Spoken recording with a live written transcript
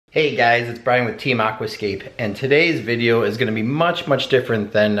Hey guys, it's Brian with Team Aquascape, and today's video is going to be much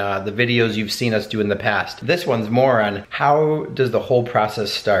different than the videos you've seen us do in the past. This one's more on how does the whole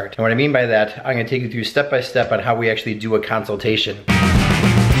process start. And what I mean by that, I'm going to take you through step by step on how we actually do a consultation.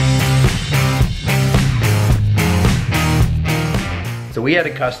 So we had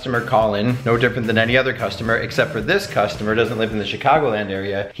a customer call in, no different than any other customer, except for this customer doesn't live in the Chicagoland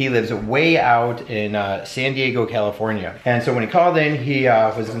area. He lives way out in San Diego, California. And so when he called in, he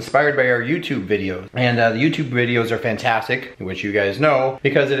was inspired by our YouTube videos. And the YouTube videos are fantastic, which you guys know,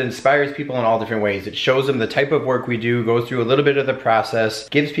 because it inspires people in all different ways. It shows them the type of work we do, goes through a little bit of the process,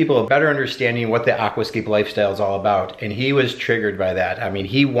 gives people a better understanding of what the Aquascape lifestyle is all about. And he was triggered by that. I mean,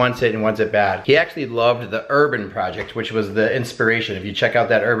 he wants it and wants it bad. He actually loved the urban project, which was the inspiration. If you check out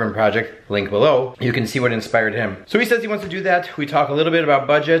that urban project, link below, you can see what inspired him. So he says he wants to do that. We talk a little bit about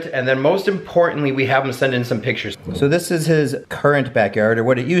budget, and then most importantly, we have him send in some pictures. So this is his current backyard, or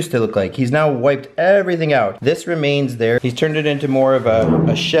what it used to look like. He's now wiped everything out. This remains there. He's turned it into more of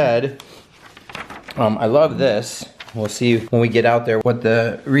a shed. I love this. We'll see when we get out there what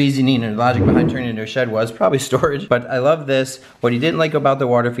the reasoning and logic behind turning it into a shed was. Probably storage, but I love this. What he didn't like about the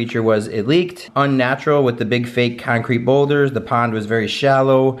water feature was it leaked. Unnatural with the big fake concrete boulders. The pond was very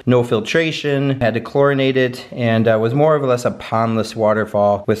shallow, no filtration, had to chlorinate it, and was more or less a pondless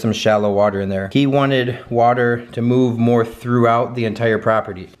waterfall with some shallow water in there. He wanted water to move more throughout the entire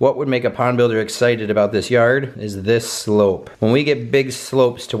property. What would make a pond builder excited about this yard is this slope. When we get big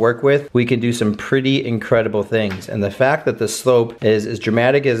slopes to work with, we can do some pretty incredible things. And the fact that the slope is as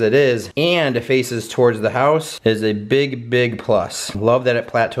dramatic as it is and it faces towards the house is a big plus. Love that it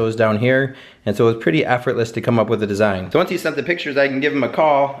plateaus down here. And so it was pretty effortless to come up with a design. So once he sent the pictures, I can give him a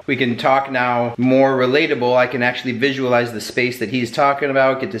call. We can talk now more relatable. I can actually visualize the space that he's talking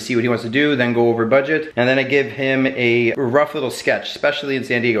about, get to see what he wants to do, then go over budget. And then I give him a rough little sketch, especially in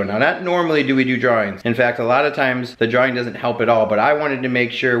San Diego. Now, not normally do we do drawings. In fact, a lot of times the drawing doesn't help at all, but I wanted to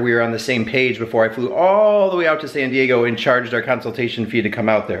make sure we were on the same page before I flew all the way out to San Diego and charged our consultation fee to come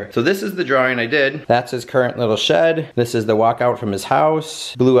out there. So this is the drawing I did. That's his current little shed. This is the walkout from his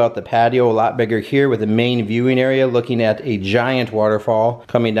house. Blew out the patio a lot bigger here with a main viewing area looking at a giant waterfall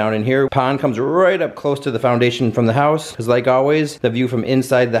coming down in here. Pond comes right up close to the foundation from the house, because like always, the view from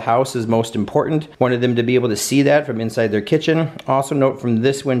inside the house is most important. Wanted them to be able to see that from inside their kitchen. Also note from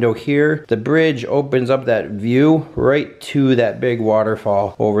this window here, the bridge opens up that view right to that big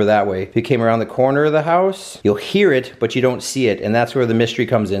waterfall over that way. If you came around the corner of the house, you'll hear it, but you don't see it, and that's where the mystery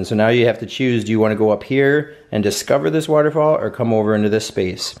comes in. So now you have to choose, do you want to go up here and discover this waterfall or come over into this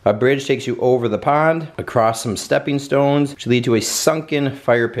space? A bridge takes you over the pond, across some stepping stones, which lead to a sunken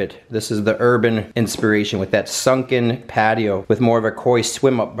fire pit. This is the urban inspiration with that sunken patio with more of a koi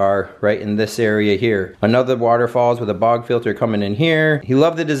swim up bar right in this area here. Another waterfalls with a bog filter coming in here. He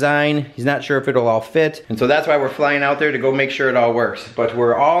loved the design. He's not sure if it'll all fit. And so that's why we're flying out there to go make sure it all works. But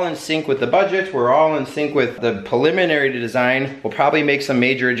we're all in sync with the budget. We're all in sync with the preliminary design. We'll probably make some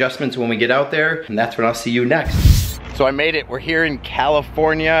major adjustments when we get out there. And that's when I'll see you next. So I made it. We're here in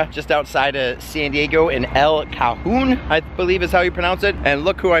California, just outside of San Diego in El Cajon, I believe is how you pronounce it. And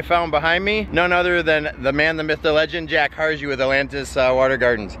look who I found behind me. None other than the man, the myth, the legend, Jaak Harju with Atlantis Water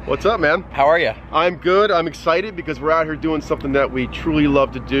Gardens. What's up, man? How are you? I'm good. I'm excited because we're out here doing something that we truly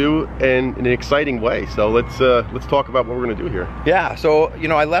love to do in an exciting way. So let's talk about what we're gonna do here. Yeah, so you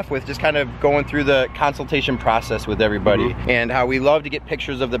know, I left with just kind of going through the consultation process with everybody and how we love to get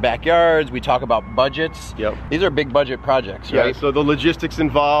pictures of the backyards. We talk about budgets. Yep. These are big budget projects, right? Yeah, so the logistics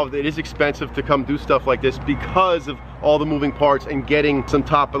involved, it is expensive to come do stuff like this because of all the moving parts and getting some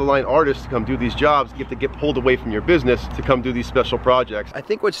top of the line artists to come do these jobs. You have to get pulled away from your business to come do these special projects. I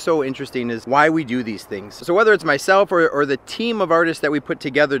think what's so interesting is why we do these things. So whether it's myself or the team of artists that we put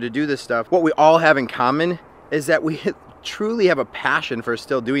together to do this stuff, what we all have in common is that we truly have a passion for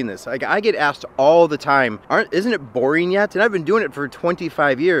still doing this. Like, I get asked all the time, isn't it boring yet? And I've been doing it for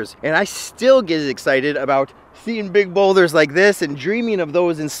 25 years and I still get excited about seeing big boulders like this and dreaming of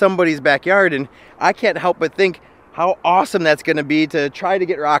those in somebody's backyard. And I can't help but think how awesome that's gonna be to try to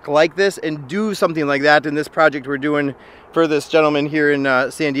get rock like this and do something like that in this project we're doing for this gentleman here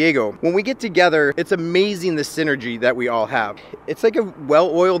in San Diego. When we get together, it's amazing the synergy that we all have. It's like a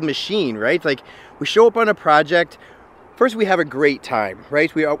well-oiled machine, right? Like, we show up on a project, first we have a great time,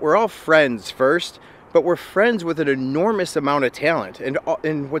 right? We're all friends first, but we're friends with an enormous amount of talent.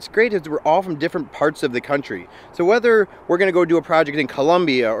 And what's great is we're all from different parts of the country. So whether we're gonna go do a project in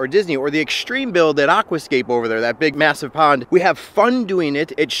Colombia or Disney or the extreme build at Aquascape over there, that big massive pond, we have fun doing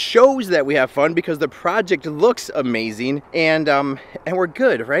it. It shows that we have fun because the project looks amazing and we're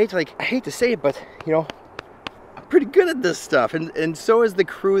good, right? Like, I hate to say it, but you know, pretty good at this stuff, and so is the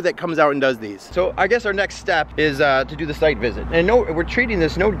crew that comes out and does these. So I guess our next step is to do the site visit. And no, we're treating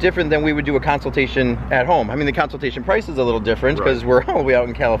this no different than we would do a consultation at home. I mean, the consultation price is a little different because we're all the way out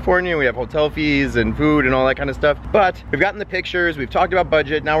in California, we have hotel fees and food and all that kind of stuff. But we've gotten the pictures, we've talked about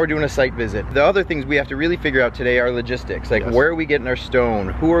budget, now we're doing a site visit. The other things we have to really figure out today are logistics, like where are we getting our stone?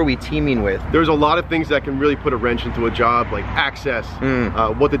 Who are we teaming with? There's a lot of things that can really put a wrench into a job, like access,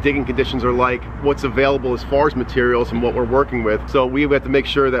 what the digging conditions are like, what's available as far as materials and what we're working with. So we have to make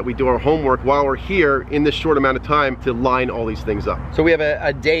sure that we do our homework while we're here in this short amount of time to line all these things up. So we have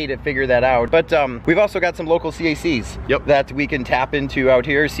a day to figure that out. But we've also got some local CACs that we can tap into out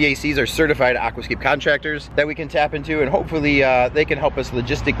here. CACs are certified Aquascape contractors that we can tap into, and hopefully they can help us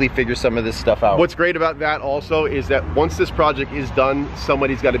logistically figure some of this stuff out. What's great about that also is that once this project is done,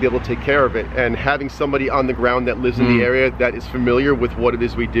 somebody's got to be able to take care of it. And having somebody on the ground that lives in the area that is familiar with what it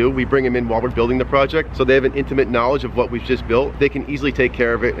is we do, we bring them in while we're building the project, so they have an intimate knowledge of what we've just built. They can easily take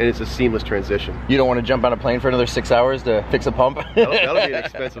care of it, and it's a seamless transition. You don't want to jump on a plane for another 6 hours to fix a pump? That'll be an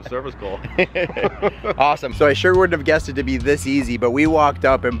expensive service call. Awesome. So I sure wouldn't have guessed it to be this easy, but we walked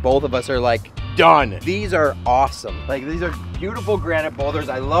up and both of us are like, done. These are awesome. Like, these are beautiful granite boulders.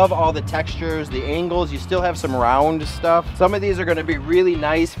 I love all the textures, the angles. You still have some round stuff. Some of these are going to be really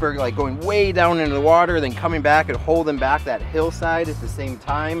nice for like going way down into the water, then coming back and holding back that hillside at the same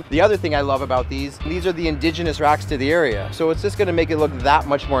time. The other thing I love about these are the indigenous rocks to the area. So it's just going to make it look that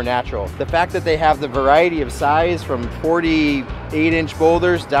much more natural. The fact that they have the variety of size from 48-inch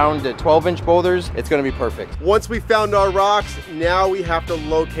boulders down to 12-inch boulders, it's going to be perfect. Once we found our rocks, now we have to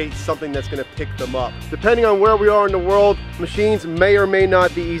locate something that's going to pick them up. Depending on where we are in the world, machines may or may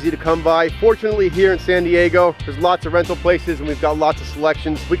not be easy to come by. Fortunately, here in San Diego, there's lots of rental places and we've got lots of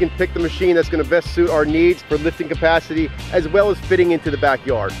selections. We can pick the machine that's going to best suit our needs for lifting capacity as well as fitting into the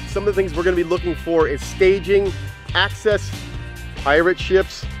backyard. Some of the things we're going to be looking for is staging, access, pirate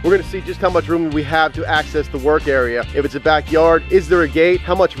ships. We're going to see just how much room we have to access the work area. If it's a backyard, is there a gate?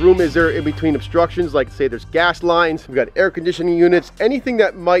 How much room is there in between obstructions? Like, say there's gas lines, we've got air conditioning units, anything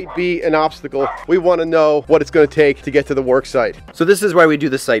that might be an obstacle. We want to know what it's going to take to get to the work site. So this is why we do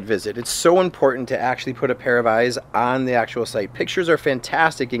the site visit. It's so important to actually put a pair of eyes on the actual site. Pictures are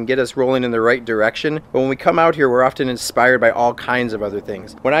fantastic and get us rolling in the right direction, but when we come out here, we're often inspired by all kinds of other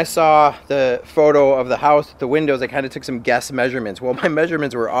things. When I saw the photo of the house, the windows, I kind of took some guess measurements. Well, my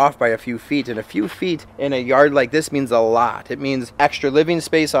measurements were off by a few feet, and a few feet in a yard like this means a lot. It means extra living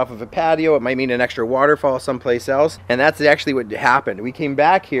space off of a patio. It might mean an extra waterfall someplace else, and that's actually what happened. We came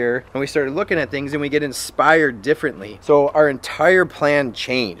back here and we started looking at things and we get inspired differently. So our entire plan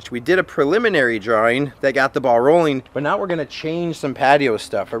changed. We did a preliminary drawing that got the ball rolling, but now we're going to change some patio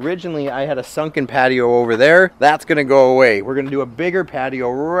stuff. Originally, I had a sunken patio over there. That's going to go away. We're going to do a bigger patio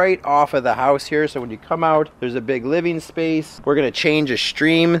right off of the house here, so when you come out, there's a big living space. We're going to change a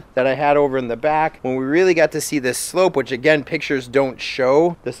stream that I had over in the back. When we really got to see this slope, which again, pictures don't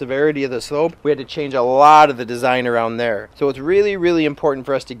show the severity of the slope, we had to change a lot of the design around there. So it's really, really important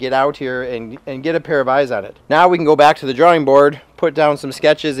for us to get out here and get a pair of eyes on it. Now we can go back to the drawing board, put down some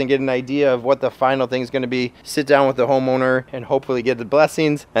sketches and get an idea of what the final thing is going to be, sit down with the homeowner and hopefully get the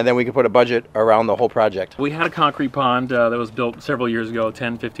blessings, and then we can put a budget around the whole project. We had a concrete pond that was built several years ago,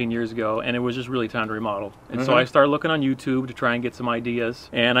 10, 15 years ago, and it was just really time to remodel. And so I started looking on YouTube to try and get some ideas,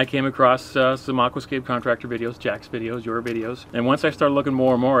 and I came across some Aquascape contractor videos, Jack's videos, your videos, and once I started looking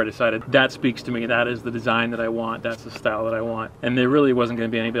more and more, I decided that speaks to me. That is the design that I want. That's the style that I want. And there really wasn't going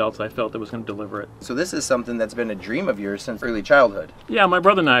to be anybody else I felt that was going to deliver it. So this is something that's been a dream of yours since early childhood. Yeah, my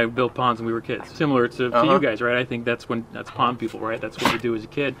brother and I built ponds when we were kids, similar to you guys, right? I think that's pond people, right? That's what you do as a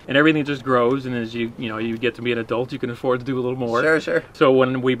kid, and everything just grows. And as you get to be an adult, you can afford to do a little more. Sure. So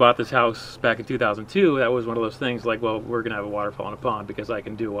when we bought this house back in 2002, that was one of those things like, well, we're gonna have a waterfall and a pond because I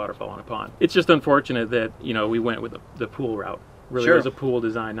can do a waterfall and a pond. It's just unfortunate that we went with the pool route. Really, it was a pool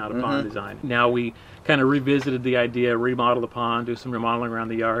design, not a pond design. Now we kind of revisited the idea, remodel the pond, do some remodeling around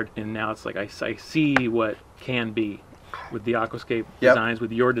the yard, and now it's like I see what can be with the Aquascape designs,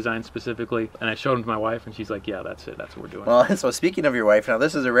 with your design specifically. And I showed them to my wife, and she's like, yeah, that's it. That's what we're doing. Well, so speaking of your wife, now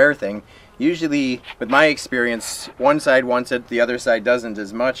this is a rare thing. Usually, with my experience, one side wants it, the other side doesn't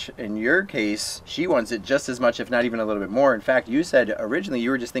as much. In your case, she wants it just as much, if not even a little bit more. In fact, you said originally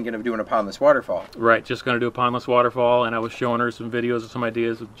you were just thinking of doing a pondless waterfall. Right, just going to do a pondless waterfall, and I was showing her some videos of some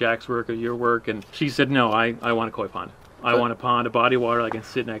ideas with Jack's work, of your work, and she said, no, I want a koi pond. I want a pond, a body of water I can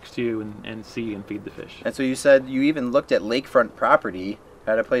sit next to and see and feed the fish. And so you said you even looked at lakefront property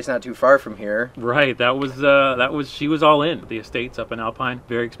at a place not too far from here. Right, that was she was all in. The estate's up in Alpine,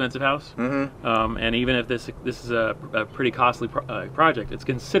 very expensive house. And even if this is a pretty costly project, it's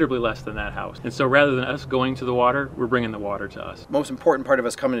considerably less than that house. And so rather than us going to the water, we're bringing the water to us. Most important part of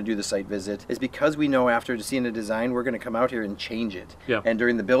us coming to do the site visit is because we know after seeing the design, we're going to come out here and change it. Yeah. And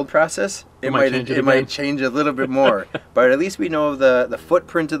during the build process, it might might change a little bit more. But at least we know the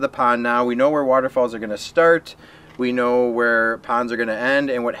footprint of the pond now. We know where waterfalls are going to start. We know where ponds are going to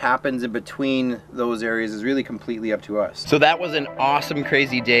end, and what happens in between those areas is really completely up to us. So that was an awesome,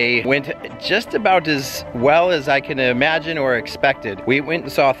 crazy day. Went just about as well as I can imagine or expected. We went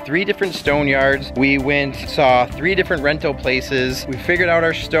and saw 3 different stone yards. We went and saw 3 different rental places. We figured out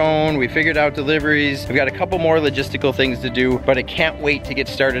our stone. We figured out deliveries. We've got a couple more logistical things to do, but I can't wait to get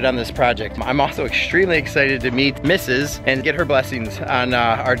started on this project. I'm also extremely excited to meet Mrs. and get her blessings on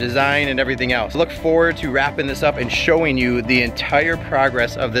our design and everything else. Look forward to wrapping this up and showing you the entire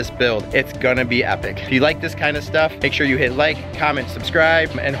progress of this build. It's gonna be epic. If you like this kind of stuff, make sure you hit like, comment,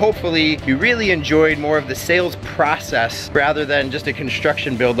 subscribe, and hopefully you really enjoyed more of the sales process rather than just a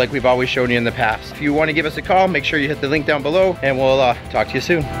construction build like we've always shown you in the past. If you want to give us a call, make sure you hit the link down below, and we'll talk to you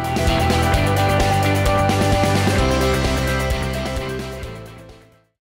soon.